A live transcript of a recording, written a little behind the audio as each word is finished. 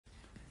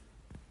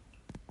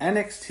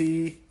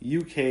NXT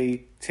UK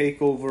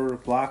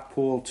TakeOver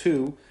Blackpool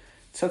II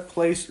took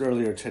place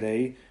earlier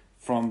today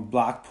from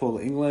Blackpool,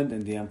 England,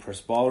 in the Empress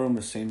Ballroom,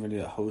 the same venue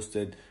that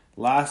hosted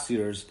last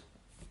year's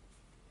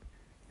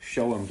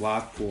show in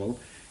Blackpool.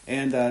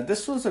 And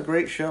this was a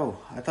great show.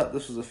 I thought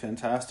this was a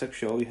fantastic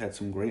show. You had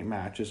some great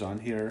matches on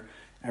here.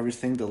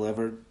 Everything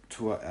delivered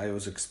to what I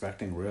was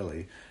expecting,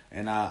 really.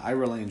 And I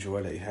really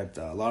enjoyed it. You had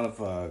a lot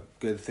of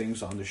good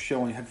things on the show,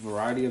 and you had a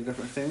variety of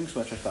different things,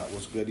 which I thought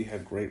was good. You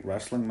had great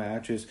wrestling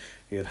matches.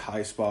 You had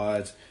high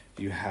spots.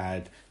 You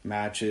had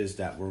matches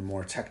that were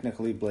more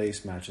technically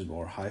based, matches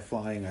more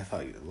high-flying. I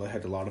thought you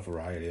had a lot of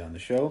variety on the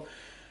show.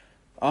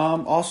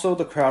 Also,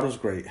 the crowd was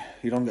great.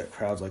 You don't get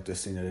crowds like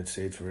this in the United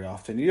States very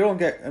often. You don't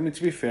get,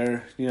 to be fair,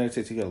 in the United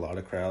States you get a lot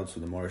of crowds, so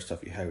the more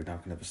stuff you have, you're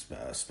not going to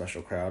have a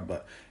special crowd.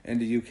 But in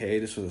the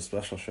UK, this was a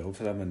special show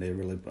to them, and they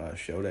really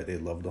showed it. They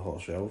loved the whole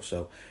show,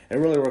 so it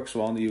really works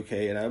well in the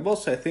UK. And I will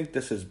say, I think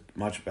this is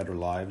much better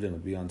live than it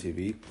would be on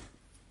TV.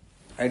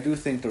 I do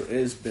think there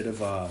is a bit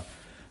of a,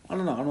 I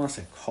don't want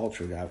to say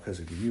culture gap, because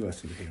the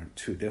US and UK aren't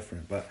too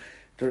different, but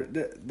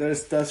There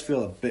does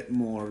feel a bit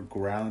more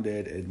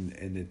grounded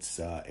in its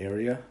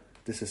area.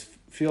 This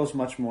feels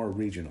much more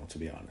regional, to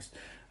be honest.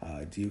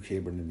 The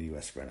UK better than the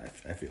US brand,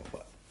 I feel.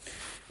 But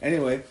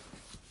anyway,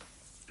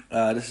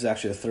 this is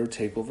actually the third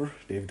takeover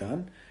they've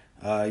done.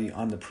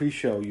 On the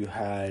pre-show, you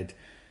had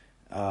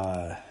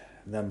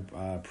them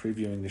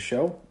previewing the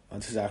show.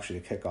 This is actually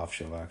a kickoff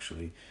show,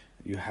 actually.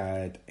 You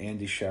had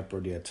Andy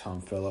Shepherd, you had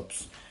Tom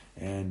Phillips,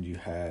 and you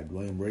had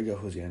William Riga,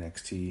 who's the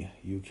NXT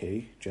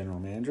UK general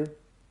manager.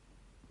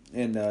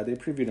 And they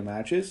preview the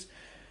matches.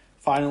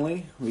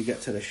 Finally, we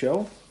get to the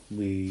show.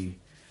 We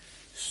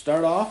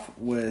start off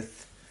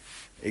with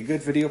a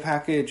good video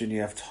package, and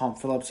you have Tom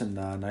Phillips and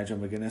Nigel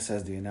McGuinness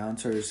as the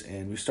announcers.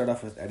 And we start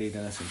off with Eddie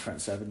Dennis and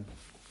Trent Seven.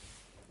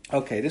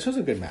 Okay, this was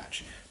a good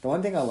match. The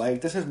one thing I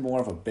like, this is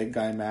more of a big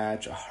guy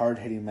match, a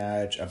hard-hitting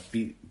match, a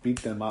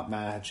beat them up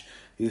match.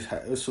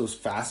 This was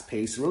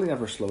fast-paced, really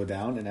never slowed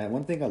down. And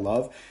one thing I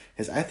love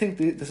is I think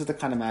this is the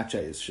kind of match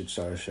that should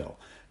start a show.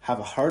 Have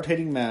a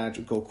hard-hitting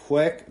match, go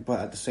quick, but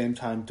at the same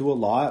time do a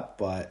lot,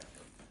 but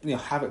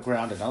have it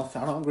grounded.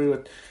 I don't agree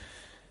with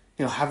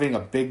having a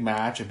big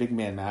match, a big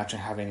man match,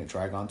 and having it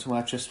drag on too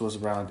much. Just was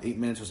around 8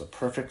 minutes, was a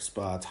perfect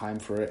time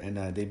for it,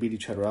 and they beat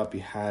each other up.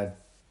 You had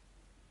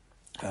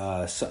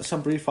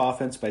some brief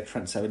offense by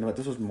Trent Seven, but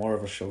this was more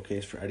of a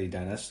showcase for Eddie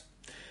Dennis.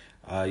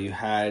 You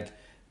had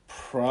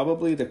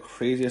probably the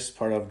craziest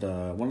part of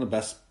one of the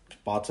best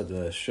spots of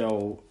the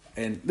show.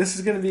 And this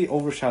is going to be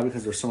overshadowed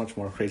because there's so much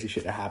more crazy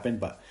shit that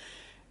happened. But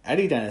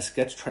Eddie Dennis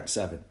gets Trent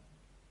Seven,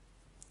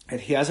 and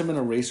he has him in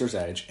a razor's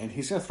edge, and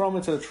he's going to throw him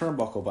into the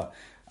turnbuckle.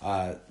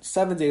 But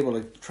Seven's able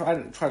to try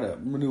to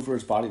maneuver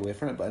his body away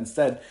from it. But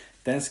instead,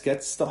 Dennis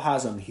still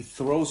has him. He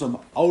throws him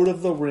out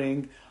of the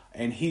ring,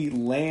 and he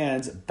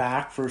lands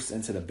back first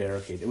into the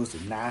barricade. It was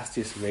the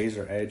nastiest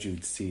razor edge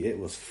you'd see. It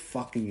was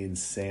fucking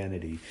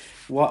insanity.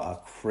 What a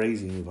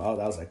crazy move! I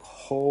was like,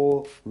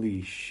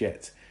 holy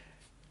shit.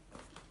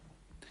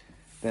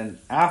 Then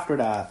after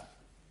that,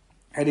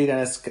 Eddie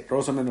Dennis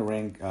throws him in the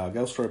ring,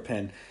 goes for a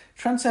pin.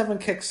 Trent Seven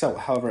kicks out.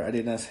 However,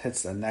 Eddie Dennis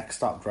hits the neck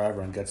stop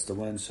driver and gets the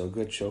win. So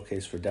good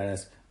showcase for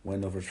Dennis.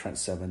 Win over Trent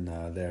Seven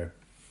there.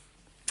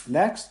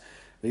 Next,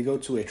 we go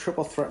to a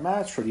triple threat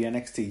match for the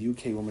NXT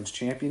UK Women's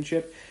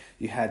Championship.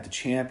 You had the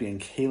champion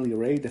Kaylee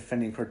Ray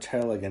defending her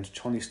title against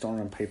Toni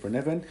Storm and Piper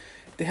Niven.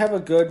 They have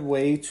a good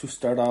way to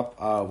start up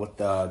with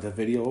the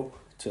video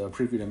to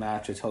preview the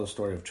match. They tell the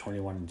story of Toni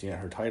wanting to get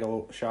her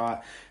title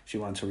shot. She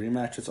wants a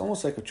rematch. It's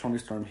almost like a Toni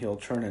Storm heel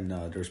turn, and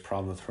there's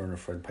problems with her and her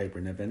friend Piper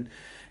Niven.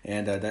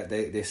 And that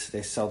they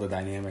sell the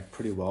dynamic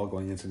pretty well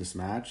going into this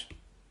match.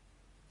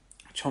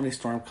 Toni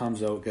Storm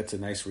comes out, gets a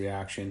nice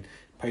reaction.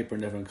 Piper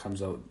Niven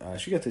comes out.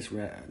 She gets this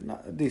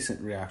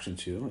decent reaction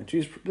too. And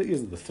she's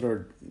easily the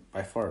third,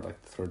 by far, like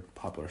the third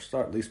popular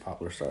star, least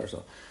popular star.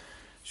 So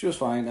she was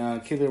fine.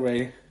 Kaylee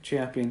Ray,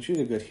 champion. She's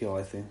a good heel,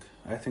 I think.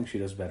 I think she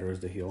does better as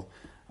the heel.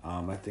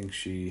 I think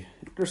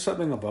there's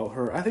something about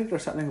her. I think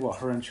there's something about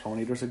her and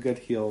Toni. There's a good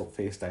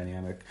heel-face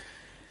dynamic.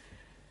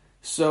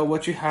 So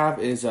what you have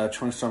is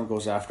Toni Storm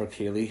goes after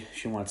Kaylee.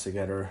 She wants to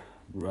get her,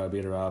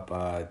 beat her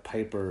up.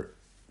 Piper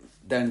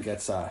then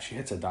gets, she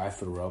hits a dive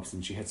for the ropes,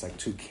 and she hits like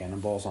 2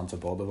 cannonballs onto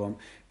both of them.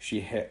 She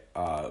hit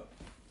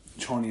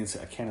Toni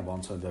into a cannonball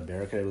into the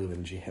barricade, I believe,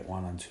 and she hit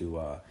one onto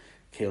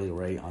Kaylee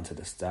Ray onto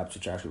the steps,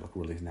 which actually looked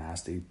really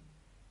nasty.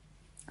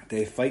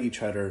 They fight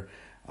each other.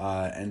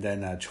 And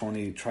then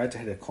Toni tried to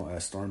hit a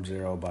Storm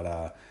Zero,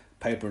 but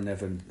Piper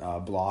Niven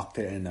blocked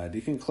it, and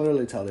you can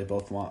clearly tell they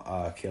both want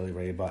Kaylee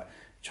Ray, but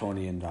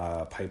Toni and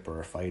Piper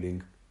are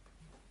fighting.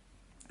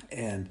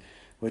 And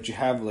what you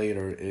have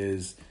later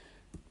is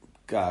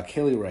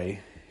Kaylee Ray.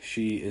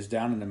 She is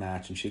down in the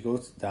match, and she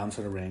goes down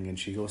to the ring, and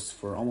she goes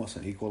for almost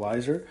an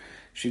equalizer.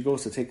 She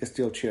goes to take a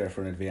steel chair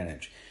for an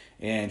advantage,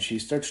 and she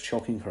starts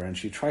choking her, and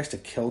she tries to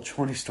kill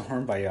Toni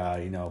Storm by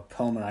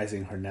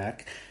pulmonizing her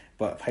neck.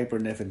 But Piper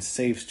Niven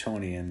saves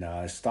Toni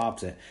and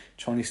stops it.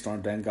 Toni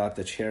Storm then got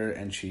the chair,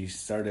 and she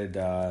started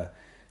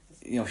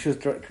she was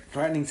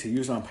threatening to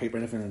use it on Piper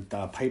Niven,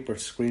 and Piper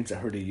screams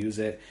at her to use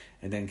it,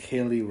 and then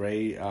Kaylee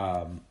Ray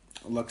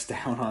looks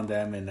down on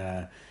them,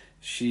 and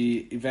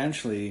she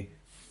eventually,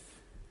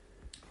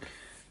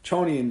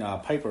 Toni and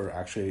Piper,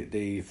 actually,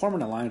 they form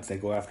an alliance. They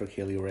go after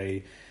Kaylee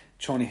Ray.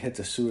 Toni hits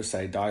a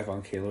suicide dive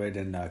on Kaylee Ray,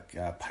 then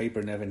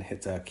Piper Niven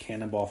hits a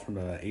cannonball from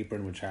the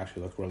apron, which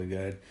actually looked really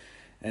good.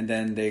 And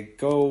then they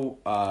go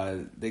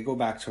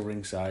back to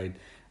ringside.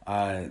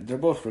 They're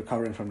both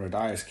recovering from their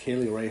dives.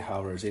 Kaylee Ray,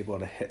 however, is able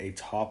to hit a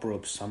top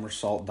rope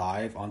somersault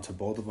dive onto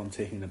both of them,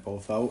 taking them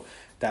both out.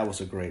 That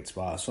was a great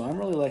spot. So I'm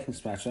really liking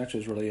this match. The match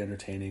is really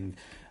entertaining.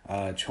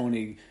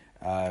 Toni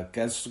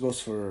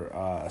goes for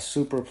a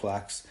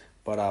superplex,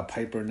 but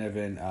Piper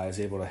Niven is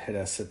able to hit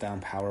a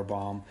sit-down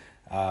powerbomb,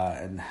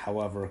 and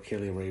however,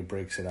 Kaylee Ray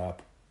breaks it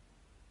up.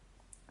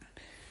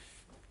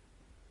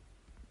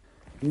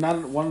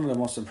 Not one of the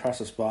most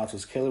impressive spots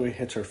was Kaylee Ray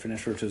hits her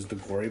finisher, which is the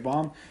Gory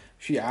Bomb.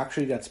 She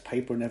actually gets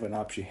Piper Niven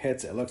up. She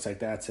hits it. It looks like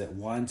that's it.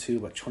 1,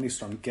 2, but Toni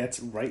Storm gets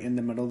right in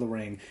the middle of the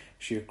ring.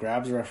 She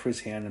grabs the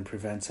referee's hand and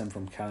prevents him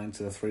from counting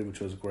to the 3, which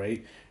was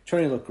great.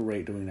 Toni looked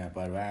great doing that,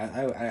 by the way.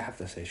 I have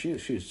to say, she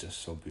was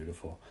just so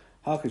beautiful.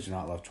 How could you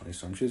not love Toni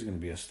Storm? She's going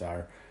to be a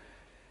star.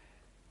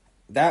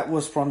 That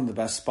was one of the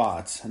best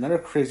spots. Another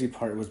crazy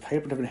part was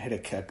Piper Niven hit a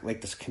kick,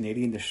 like this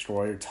Canadian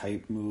Destroyer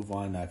type move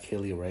on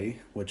Kaylee Ray,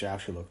 which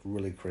actually looked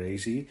really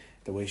crazy,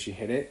 the way she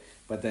hit it.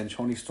 But then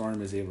Toni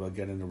Storm is able to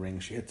get in the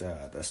ring. She hit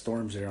the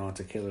Storm Zero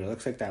onto Kaylee Ray. It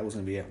looks like that was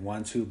going to be at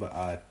 1, 2, but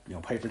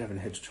Piper Niven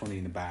hits Toni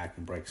in the back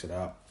and breaks it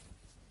up.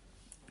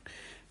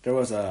 There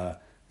was a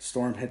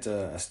Storm hits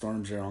a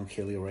Storm Zero on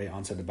Kaylee Ray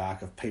onto the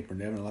back of Piper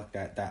Niven. Look,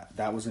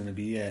 that was going to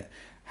be it.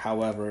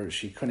 However,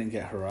 she couldn't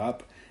get her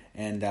up,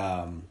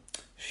 and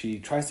she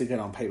tries to get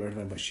on Piper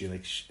Niven, but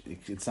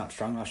it's not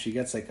strong enough. She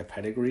gets like a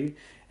pedigree,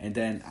 and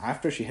then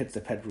after she hits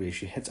the pedigree,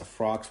 she hits a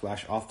frog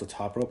splash off the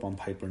top rope on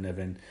Piper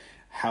Niven.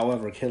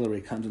 However, Kaylee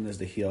Ray comes in as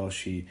the heel.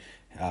 She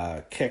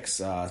kicks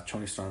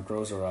Toni Storm,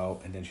 throws her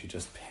out, and then she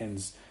just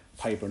pins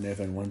Piper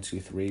Niven 1, 2,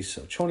 3.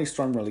 So Toni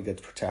Storm really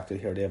gets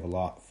protected here. They have a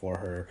lot for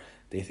her.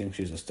 They think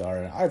she's a star.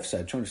 And I've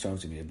said Toni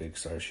Storm's going to be a big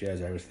star. She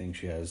has everything.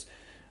 She has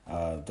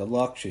the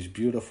look. She's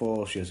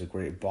beautiful. She has a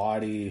great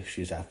body.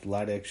 She's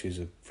athletic. She's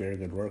a very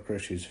good worker.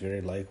 She's very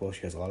likable.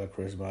 She has a lot of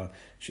charisma.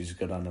 She's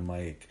good on the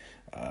mic.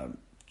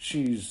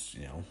 She's,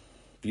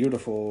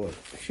 beautiful.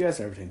 She has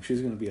everything.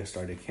 She's going to be a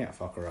star. They can't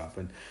fuck her up.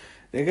 And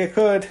they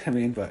could.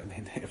 But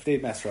if they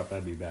mess her up,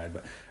 that'd be bad.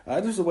 But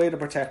there's a way to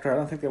protect her. I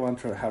don't think they want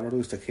to have her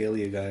lose to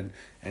Kaylee again.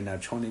 And now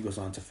Toni goes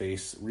on to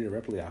face Rhea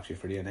Ripley, actually,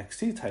 for the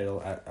NXT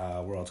title at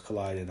Worlds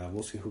Collide. And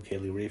we'll see who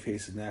Kaylee Ray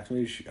faces next.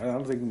 I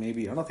don't think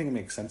it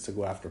makes sense to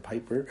go after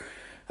Piper.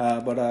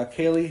 But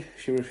Kaylee,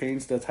 she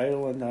retains the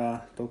title, and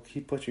they'll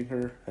keep pushing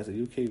her as a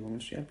UK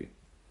Women's Champion.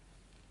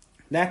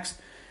 Next,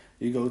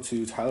 you go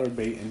to Tyler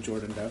Bate and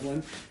Jordan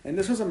Devlin. And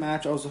this was a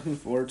match I was looking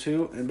forward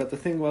to. But the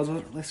thing was, it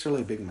wasn't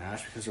necessarily a big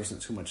match because there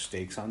wasn't too much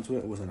stakes onto it.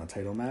 It wasn't a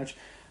title match.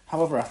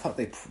 However, I thought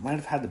they might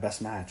have had the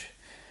best match.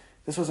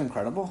 This was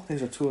incredible.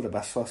 These are two of the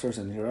best wrestlers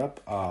in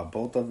Europe.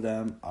 Both of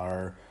them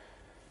are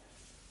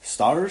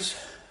stars.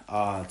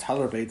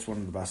 Tyler Bate's one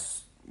of the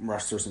best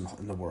wrestlers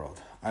in the world.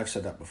 I've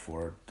said that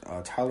before.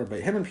 Tyler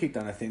Bate, him and Pete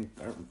Dunne, I think,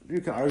 you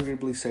can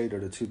arguably say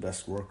they're the two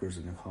best workers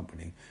in the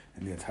company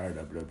in the entire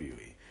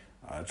WWE.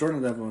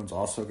 Jordan Devlin's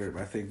also great,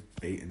 but I think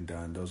Bate and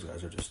Dunne, those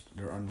guys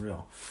they're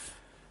unreal.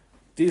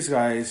 These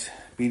guys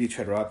beat each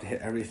other up. They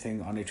hit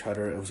everything on each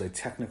other. It was a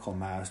technical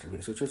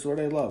masterpiece, which is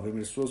what I love.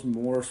 This was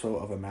more so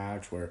of a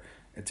match where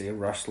it's a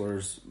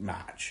wrestler's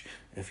match.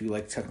 If you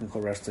like technical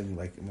wrestling, you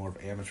like more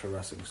of amateur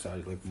wrestling style,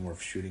 you like more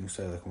of shooting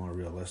style, like more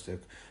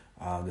realistic.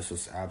 This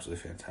was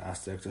absolutely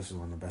fantastic. This is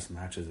one of the best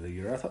matches of the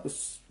year. I thought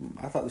this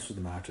was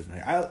the match of the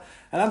night.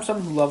 I'm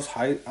someone who loves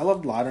I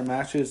love ladder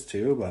matches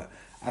too, but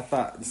I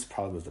thought this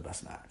probably was the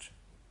best match.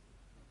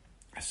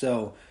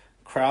 So,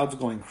 crowd's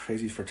going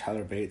crazy for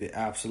Tyler Bate. They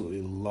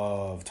absolutely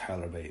love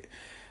Tyler Bate.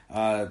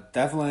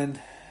 Devlin,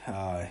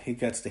 he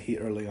gets the heat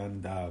early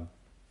on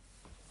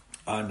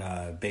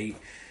Bate,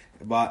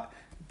 but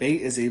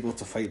Bate is able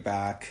to fight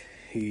back.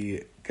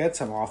 He gets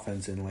some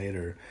offense in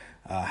later.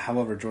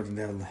 However, Jordan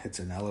Devlin hits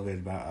an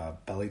elevated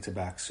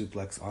belly-to-back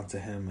suplex onto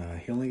him.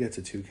 He only gets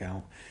a 2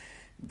 count.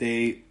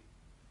 They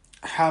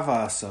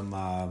have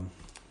some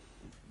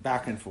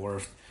back and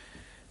forth.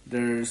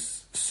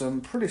 There's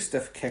some pretty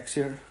stiff kicks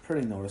here,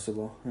 pretty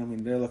noticeable.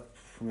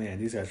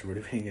 These guys are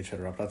really beating each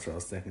other up. That's what I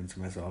was thinking to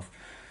myself.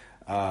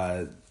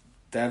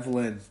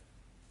 Devlin,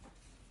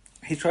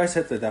 he tries to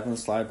hit the Devlin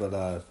slide,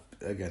 but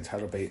again,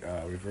 Tyler Bate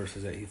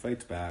reverses it. He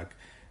fights back.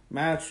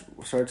 Match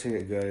starts to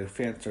get good.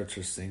 Fans start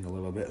to sing a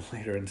little bit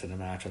later into the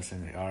match. I'm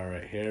saying, all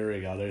right, here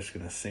we go. They're just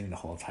going to sing the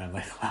whole time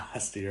like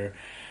last year.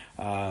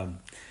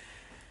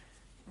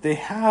 They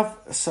have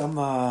some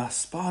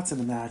spots in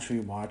the match when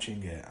you're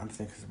watching it. I'm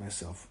thinking to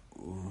myself,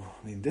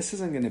 this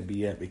isn't going to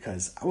be it,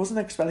 because I wasn't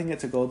expecting it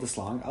to go this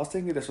long. I was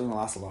thinking this was going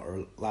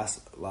to last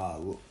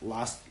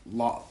a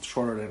lot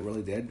shorter than it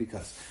really did,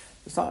 because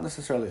it's not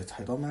necessarily a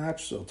title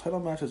match, so title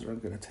matches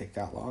aren't going to take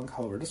that long.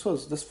 However,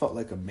 this felt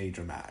like a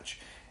major match,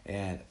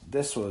 And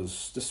this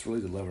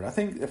really delivered. I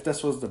think if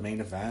this was the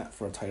main event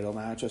for a title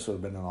match, this would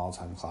have been an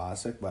all-time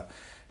classic. But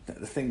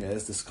the thing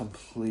is, this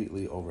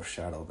completely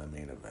overshadowed the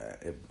main event.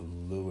 It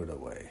blew it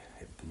away.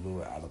 It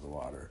blew it out of the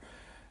water.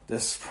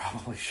 This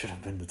probably should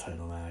have been the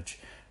title match.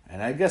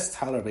 And I guess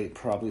Tyler Bate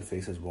probably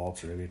faces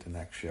Walter maybe at the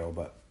next show,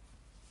 but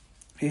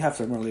he has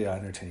some really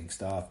entertaining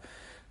stuff.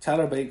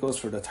 Tyler Bate goes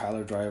for the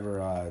Tyler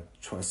Driver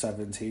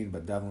 17,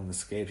 but Devlin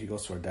escaped. He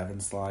goes for a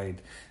Devon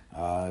slide.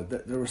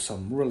 There were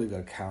some really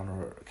good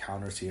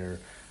counters here.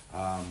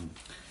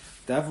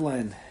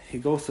 Devlin, he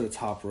goes to the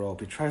top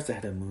rope. He tries to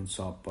hit a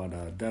moonsault,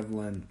 but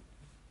Devlin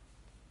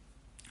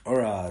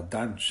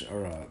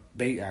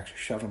Bate actually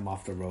shoved him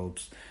off the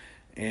ropes.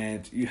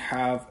 And you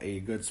have a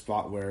good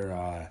spot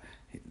where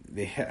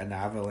they hit an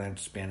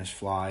avalanche Spanish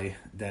fly.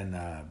 Then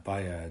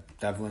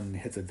Devlin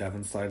hits a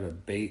Devon slide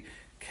with Bate.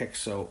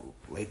 Kicks out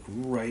like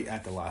right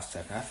at the last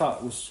second. I thought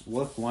it was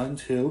look 1,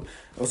 2.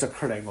 It was a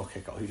Kurt Angle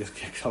kick out. He just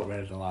kicks out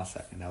right at the last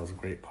second. That was a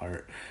great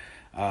part.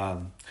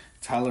 Jordan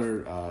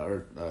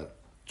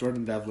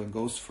Devlin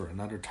goes for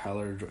another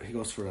Tyler. He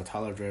goes for a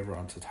Tyler Driver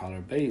onto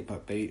Tyler Bate,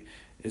 but Bate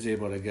is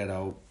able to get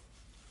out.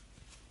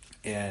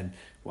 And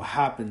what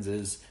happens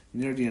is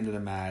near the end of the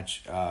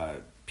match,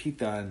 Tyler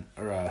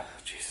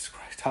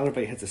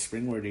Bate hits a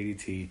springboard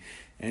DDT,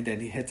 and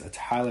then he hits a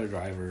Tyler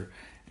Driver,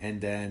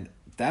 and then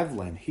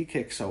Devlin, he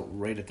kicks out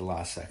right at the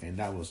last second.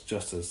 That was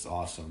just as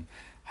awesome.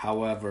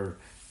 However,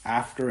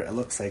 after it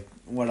looks like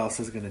what else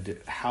is going to do?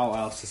 How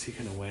else is he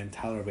going to win?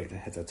 Tyler Bate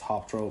hits a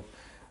top rope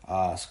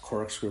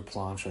corkscrew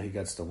plancha. He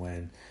gets the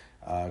win.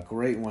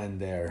 Great win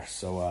there.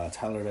 So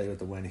Tyler Bate with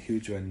the win.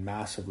 Huge win,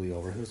 massively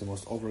over. He was the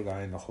most over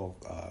guy in the whole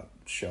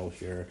show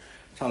here.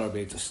 Tyler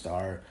Bate's a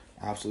star.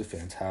 Absolutely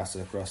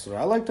fantastic wrestler.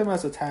 I liked him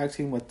as a tag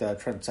team with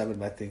Trent 7,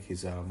 but I think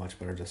he's much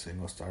better as a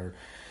single star.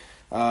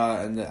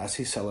 And as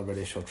he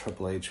celebrated, showed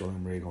Triple H,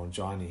 William Regal, and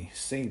Johnny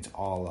Saint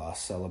all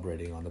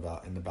celebrating in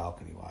the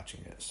balcony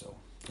watching it. So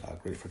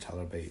great for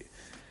Tyler Bate.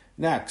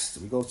 Next,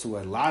 we go to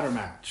a ladder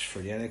match for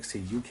the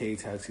NXT UK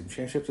Tag Team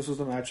Championship. This was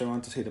the match I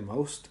wanted to see the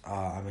most.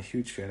 I'm a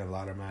huge fan of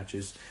ladder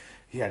matches.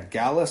 You had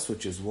Gallus,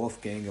 which is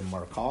Wolfgang and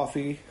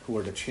Coffey, who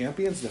are the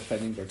champions,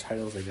 defending their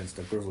titles against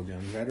the Grizzled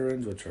Young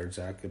Veterans, which are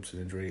Zack, Gibson,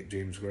 and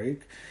James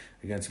Drake,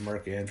 against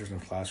Mark Andrews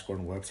and Flash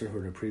Gordon Webster, who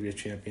are the previous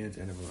champions,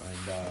 and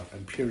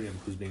Imperium,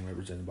 who's being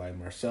represented by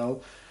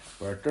Marcel,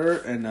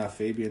 Barthel, and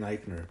Fabian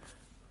Aichner.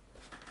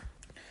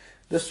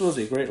 This was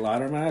a great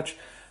ladder match.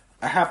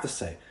 I have to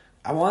say,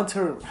 I want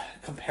to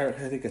compare it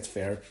because I think it's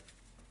fair.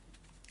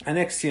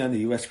 NXT on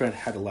the US brand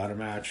had a ladder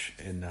match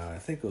in, I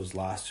think it was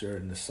last year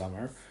in the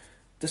summer.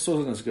 This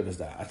wasn't as good as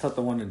that. I thought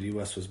the one in the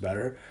US was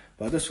better,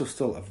 but this was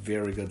still a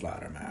very good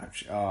ladder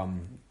match.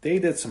 They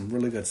did some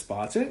really good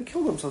spots. They didn't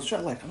kill themselves.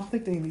 I don't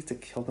think they need to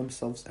kill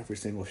themselves every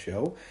single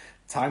show.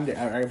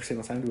 Every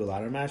single time to do a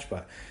ladder match,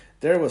 but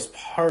there was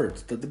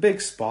parts. The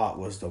big spot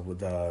was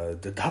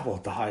the double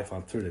dive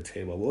on through the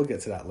table. We'll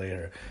get to that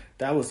later.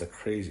 That was the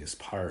craziest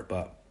part,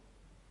 but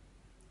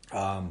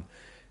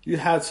you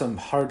had some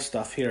hard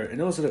stuff here, and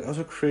it was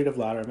a creative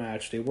ladder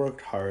match. They worked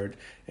hard,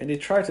 and they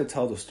tried to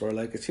tell the story.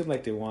 Like, it seemed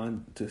like they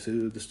wanted to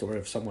do the story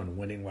of someone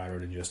winning rather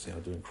than just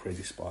doing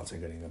crazy spots and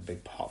getting a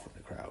big pop from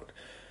the crowd.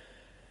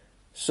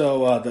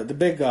 So the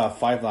big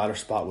 5 ladder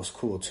spot was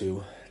cool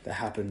too. That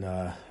happened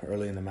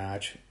early in the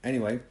match.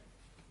 Anyway,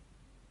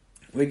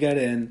 we get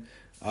in.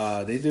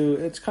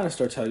 It's kind of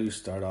starts how you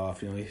start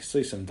off. You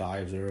see some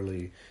dives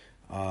early.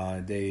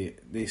 They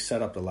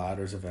set up the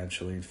ladders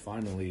eventually, and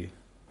finally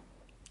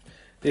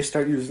they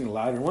start using the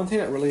ladder. One thing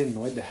that really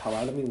annoyed the hell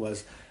out of me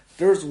was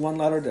there's one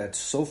ladder that's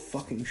so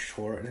fucking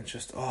short, and it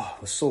just,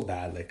 it was so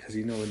bad, because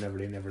they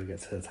never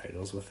get to the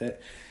titles with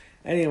it.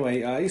 Anyway,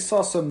 you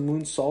saw some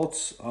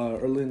moonsaults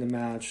early in the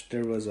match.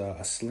 There was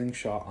a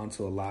slingshot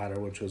onto a ladder,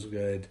 which was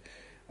good.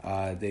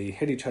 They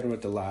hit each other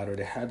with the ladder.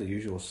 They had the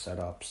usual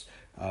setups,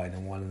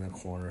 and one in the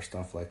corner,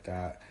 stuff like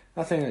that.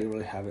 Nothing that you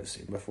really haven't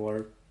seen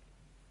before.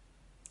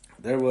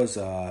 There was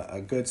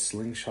a good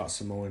slingshot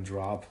Samoan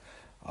drop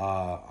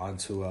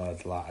onto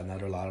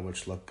another ladder,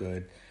 which looked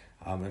good.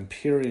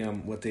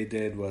 Imperium, what they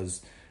did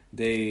was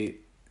they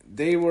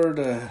were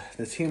the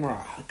team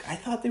where I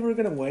thought they were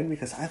going to win,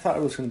 because I thought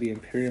it was going to be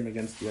Imperium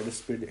against the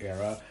Undisputed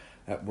Era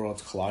at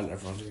Worlds Collide.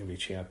 Everyone's going to be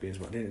champions,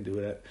 but they didn't do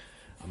it.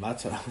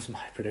 That was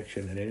my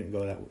prediction, and they didn't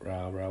go that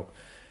route.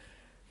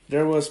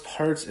 There was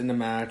parts in the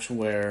match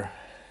where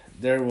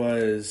there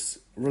was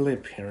really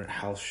apparent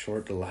how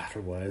short the ladder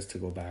was, to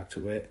go back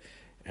to it,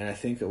 and I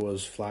think it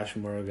was Flash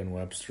Morgan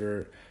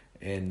Webster,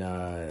 and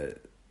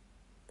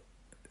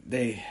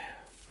they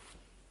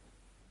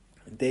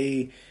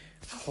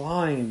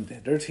climbed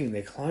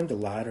the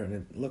ladder, and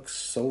it looked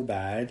so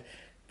bad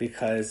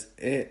because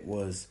it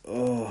was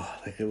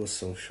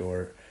so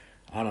short.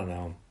 I don't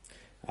know.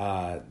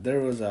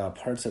 There was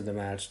parts of the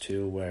match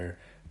too where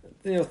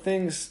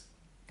things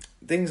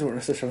weren't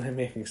necessarily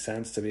making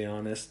sense, to be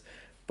honest,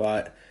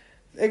 but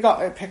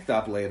it picked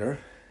up later.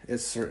 It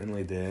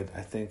certainly did.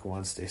 I think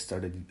once they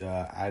started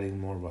adding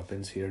more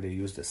weapons here, they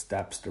used the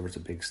steps. There was a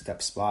big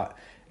step spot,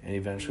 and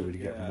eventually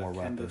we'd get more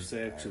weapons.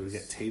 We would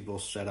get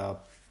tables set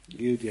up.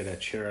 You get a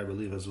chair, I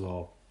believe, as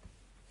well.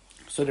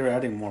 So they're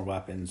adding more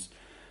weapons.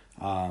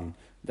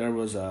 There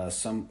was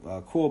some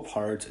cool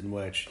parts in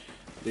which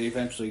they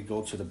eventually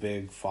go to the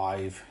big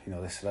five.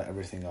 They set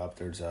everything up.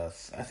 There's I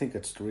think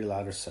it's 3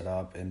 ladders set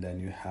up, and then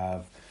you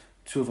have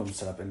 2 of them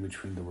set up in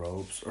between the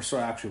ropes. Or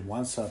sorry, actually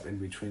 1 set up in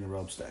between the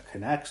ropes that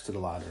connects to the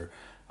ladder,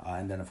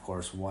 and then of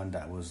course 1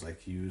 that was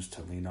like used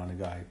to lean on a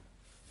guy.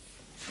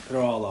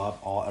 They're all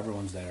up.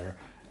 Everyone's there.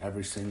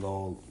 Every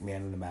single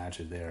man in the match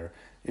is there.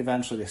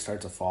 Eventually, they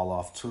start to fall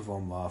off. 2 of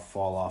them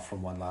fall off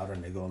from 1 ladder,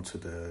 and they go into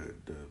the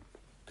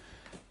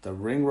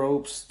ring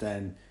ropes.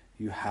 Then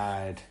you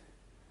had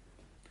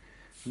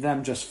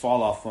them just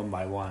fall off one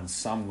by one.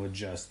 Some would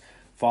just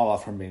fall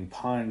off from being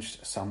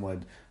punched. Some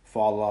would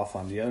fall off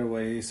on the other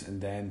ways.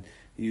 And then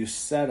you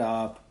set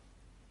up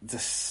the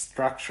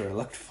structure. It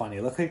looked funny.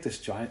 It looked like this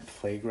giant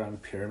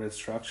playground pyramid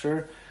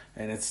structure.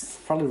 And it's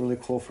probably really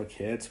cool for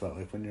kids, but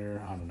like when you're,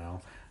 I don't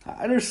know.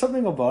 There's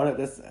something about it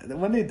that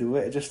when they do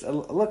it, it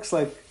looks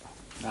like,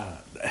 I don't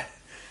know,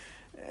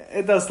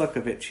 it does look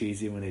a bit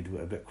cheesy when they do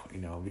it a bit,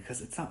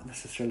 because it's not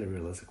necessarily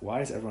realistic. Why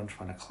is everyone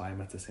trying to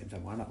climb at the same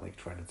time? Why not like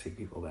trying to take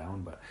people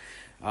down? But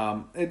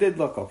it did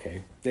look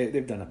okay.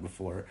 They've done it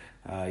before.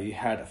 You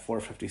had a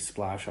 450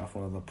 splash off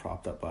one of the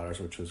propped up ladders,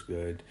 which was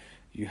good.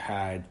 You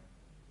had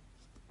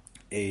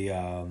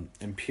a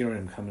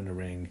Imperium come in the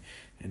ring,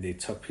 and they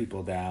took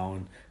people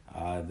down.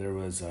 There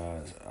was,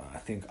 I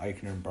think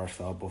Aichner and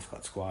Barthel both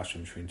got squashed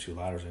in between 2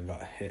 ladders and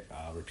got hit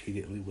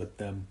repeatedly with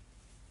them.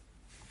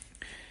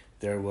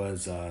 There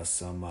was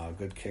some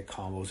good kick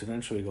combos.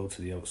 Eventually go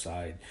to the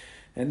outside.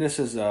 And this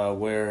is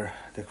where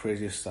the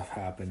craziest stuff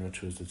happened,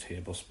 which was the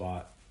table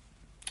spot.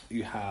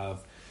 You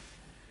have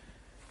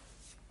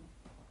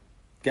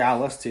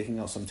Gallus taking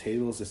out some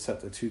tables. They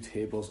set the 2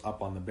 tables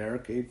up on the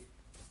barricade.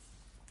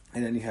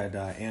 And then you had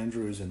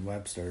Andrews and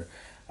Webster.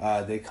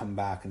 They come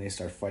back and they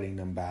start fighting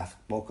them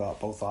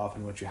both off.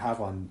 And what you have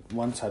on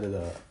one side of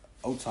the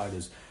outside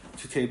is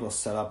 2 tables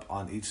set up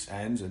on each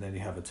ends, and then you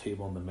have a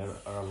table in the middle,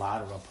 or a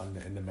ladder up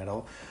in the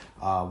middle.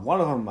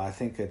 One of them, I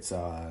think it's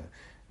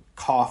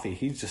Coffey.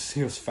 He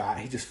was fat.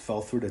 He just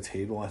fell through the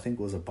table. I think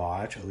it was a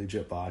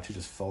legit botch. He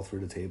just fell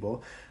through the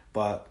table.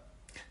 But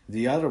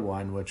the other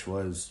one, which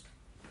was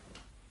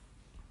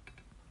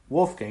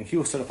Wolfgang, he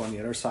was set up on the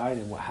other side,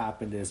 and what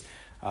happened is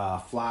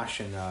Flash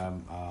and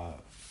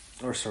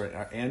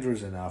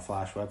Andrews and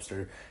Flash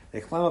Webster, they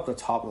climb up the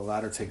top of the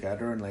ladder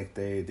together, and like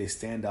they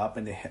stand up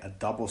and they hit a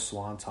double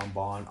swanton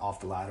bomb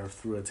off the ladder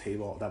through a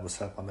table that was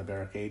set up on the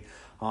barricade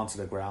onto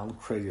the ground.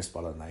 Craziest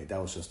spot of the night.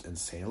 That was just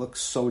insane. It looked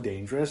so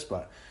dangerous,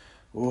 but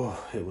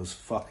it was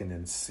fucking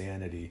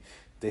insanity.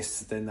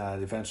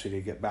 Eventually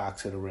they get back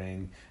to the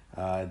ring.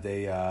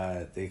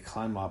 They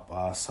climb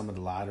up some of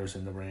the ladders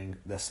in the ring,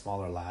 the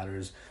smaller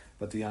ladders.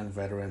 But the young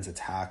veterans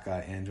attack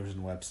Andrews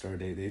and Webster.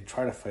 They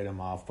try to fight them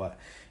off, but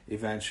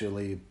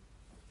eventually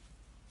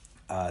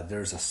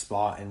there's a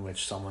spot in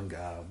which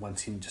one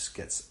team just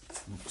gets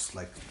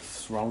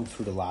thrown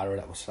through the ladder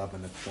that was set up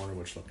in the corner,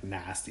 which looked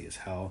nasty as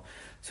hell.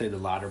 Say the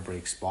ladder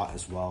break spot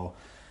as well.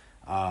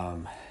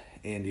 And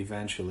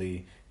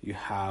eventually you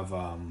have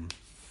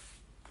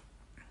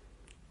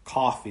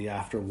Coffey,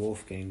 after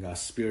Wolfgang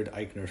speared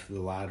Aichner through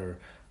the ladder.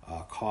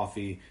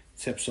 Coffey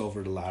tips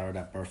over the ladder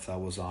that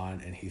Barthel was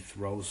on, and he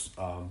throws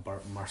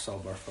Marcel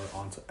Barthel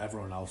onto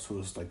everyone else who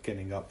was like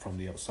getting up from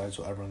the outside,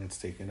 so everyone gets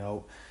taken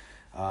out.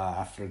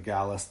 After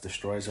Gallus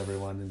destroys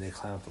everyone, and they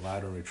climb up the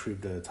ladder and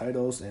retrieve the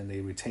titles, and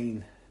they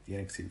retain the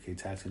NXT UK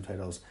Tag Team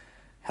titles.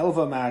 Hell of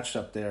a match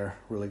up there,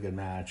 really good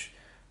match,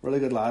 really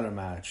good ladder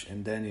match,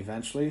 and then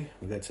eventually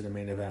we get to the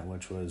main event,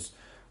 which was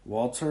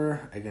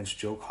Walter against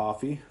Joe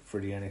Coffey for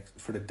the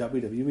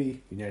WWE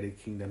United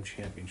Kingdom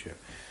Championship.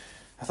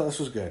 I thought this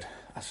was good.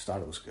 I just thought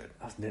it was good.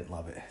 I didn't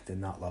love it. Did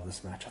not love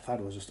this match. I thought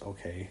it was just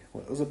okay.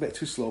 It was a bit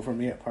too slow for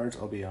me at parts,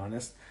 I'll be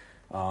honest.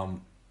 I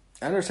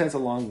understand it's a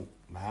long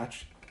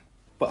match,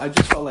 but I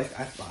just felt like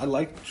I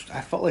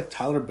felt like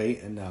Tyler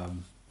Bate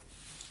and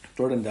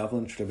Jordan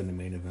Devlin should have been the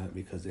main event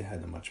because they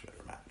had a much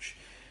better match.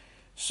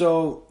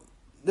 So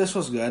this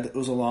was good. It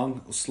was a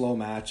long, slow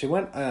match. It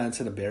went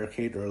into the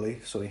barricade early,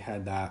 so they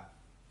had that.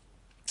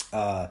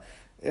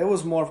 It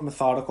was more of a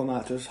methodical,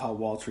 not just how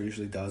Walter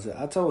usually does it.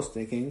 That's what I was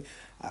thinking.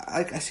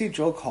 I see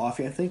Joe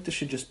Coffey. I think this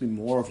should just be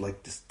more of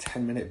like this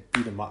 10-minute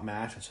beat-em-up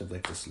match instead of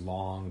like this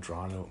long,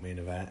 drawn-out main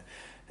event.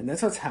 And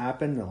that's what's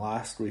happened in the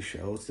last 3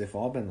 shows. They've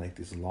all been like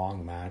these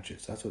long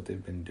matches. That's what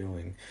they've been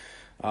doing.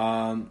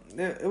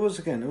 It was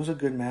a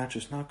good match.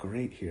 It's not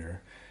great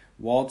here.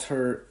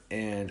 Walter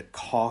and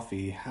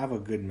Coffey have a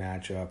good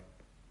matchup.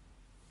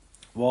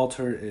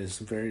 Walter is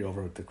very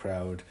over with the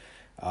crowd.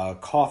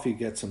 Coffey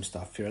gets some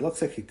stuff here. It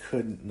looks like he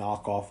could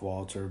knock off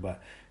Walter,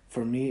 but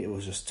for me, it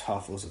was just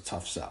tough. It was a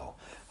tough sell.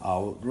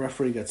 The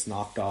referee gets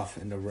knocked off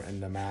in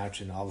the match,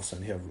 and all of a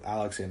sudden you have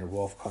Alexander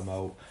Wolf come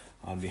out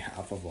on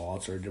behalf of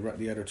Walter.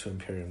 The other 2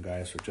 Imperium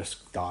guys were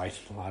just died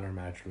in the ladder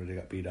match where they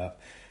got beat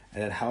up.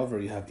 And then, however,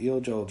 you have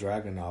Ilja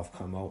Dragunov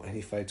come out and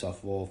he fights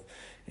off Wolf,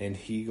 and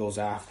he goes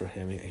after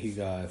him. He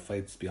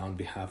fights on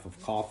behalf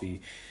of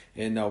Coffey,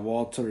 and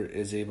Walter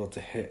is able to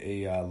hit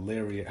a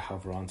lariat,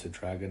 however, onto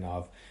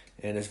Dragunov.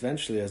 And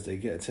eventually, as they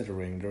get into the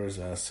ring, there's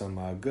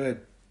some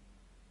good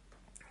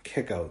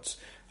kickouts.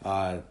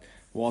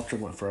 Walter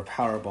went for a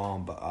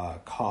powerbomb,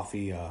 but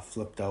Coffey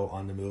flipped out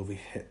on the move. He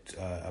hit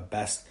a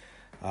best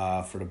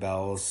for the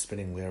bells,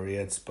 spinning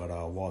lariats, but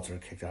Walter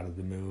kicked out of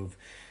the move.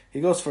 He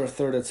goes for a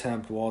third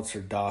attempt.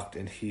 Walter ducked,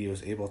 and he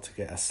was able to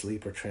get a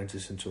sleeper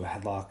transition to a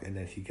headlock, and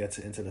then he gets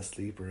it into the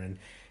sleeper, and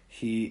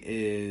he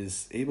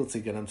is able to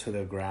get him to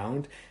the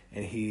ground,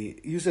 and he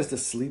uses the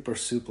sleeper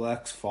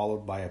suplex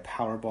followed by a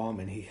powerbomb,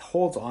 and he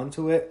holds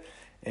onto it,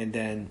 and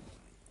then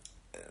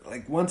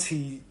once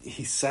he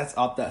sets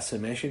up that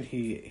submission,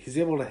 he's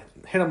able to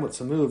hit him with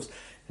some moves,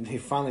 and he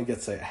finally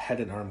gets a head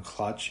and arm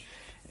clutch,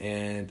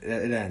 and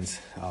it ends.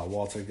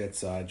 Walter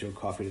gets Joe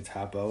Coffey to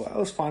tap out. I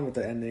was fine with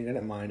the ending. I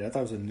didn't mind it. I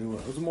thought it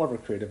was more of a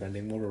creative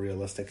ending, more of a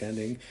realistic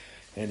ending,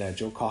 and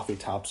Joe Coffey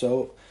taps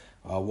out.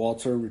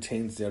 Walter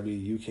retains the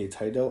UK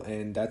title,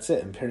 and that's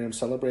it. Imperium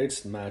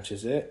celebrates. The match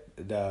is it.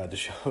 The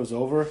show's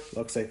over.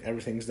 Looks like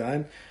everything's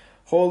done.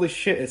 Holy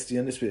shit, it's the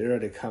Undisputed Era.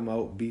 They come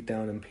out, beat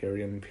down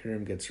Imperium.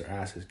 Imperium gets their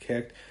asses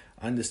kicked.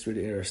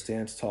 Undisputed Era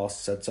stands tall,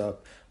 sets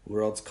up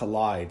Worlds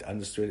Collide.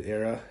 Undisputed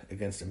Era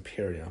against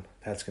Imperium.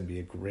 That's going to be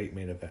a great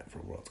main event for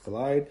Worlds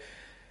Collide.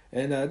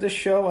 And this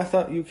show, I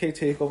thought UK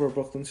TakeOver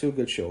Brooklyn 2,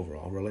 good show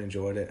overall. Really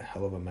enjoyed it.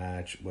 Hell of a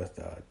match with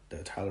the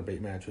Tyler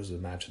Bate match was the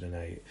match of the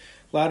night.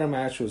 Ladder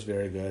match was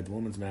very good. The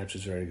women's match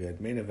was very good.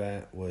 Main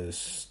event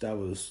was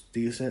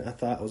decent. I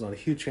thought I was not a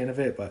huge fan of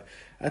it, but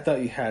I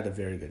thought you had a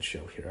very good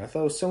show here. I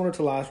thought it was similar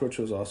to last, which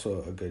was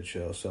also a good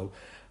show. So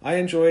I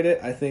enjoyed it.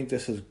 I think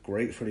this is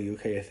great for the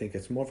UK. I think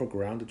it's more of a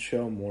grounded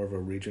show, more of a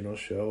regional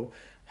show.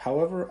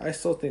 However, I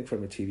still think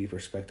from a TV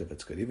perspective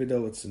it's good. Even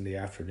though it's in the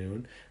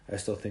afternoon, I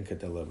still think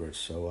it delivers.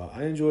 So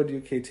I enjoyed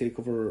UK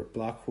TakeOver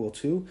Blackpool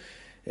 2.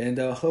 And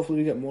hopefully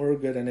we get more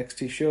good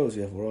NXT shows.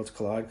 You have Worlds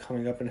Collide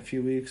coming up in a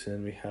few weeks.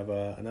 And we have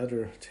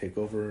another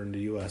TakeOver in the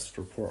US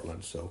for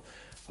Portland. So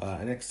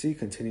NXT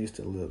continues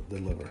to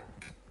deliver.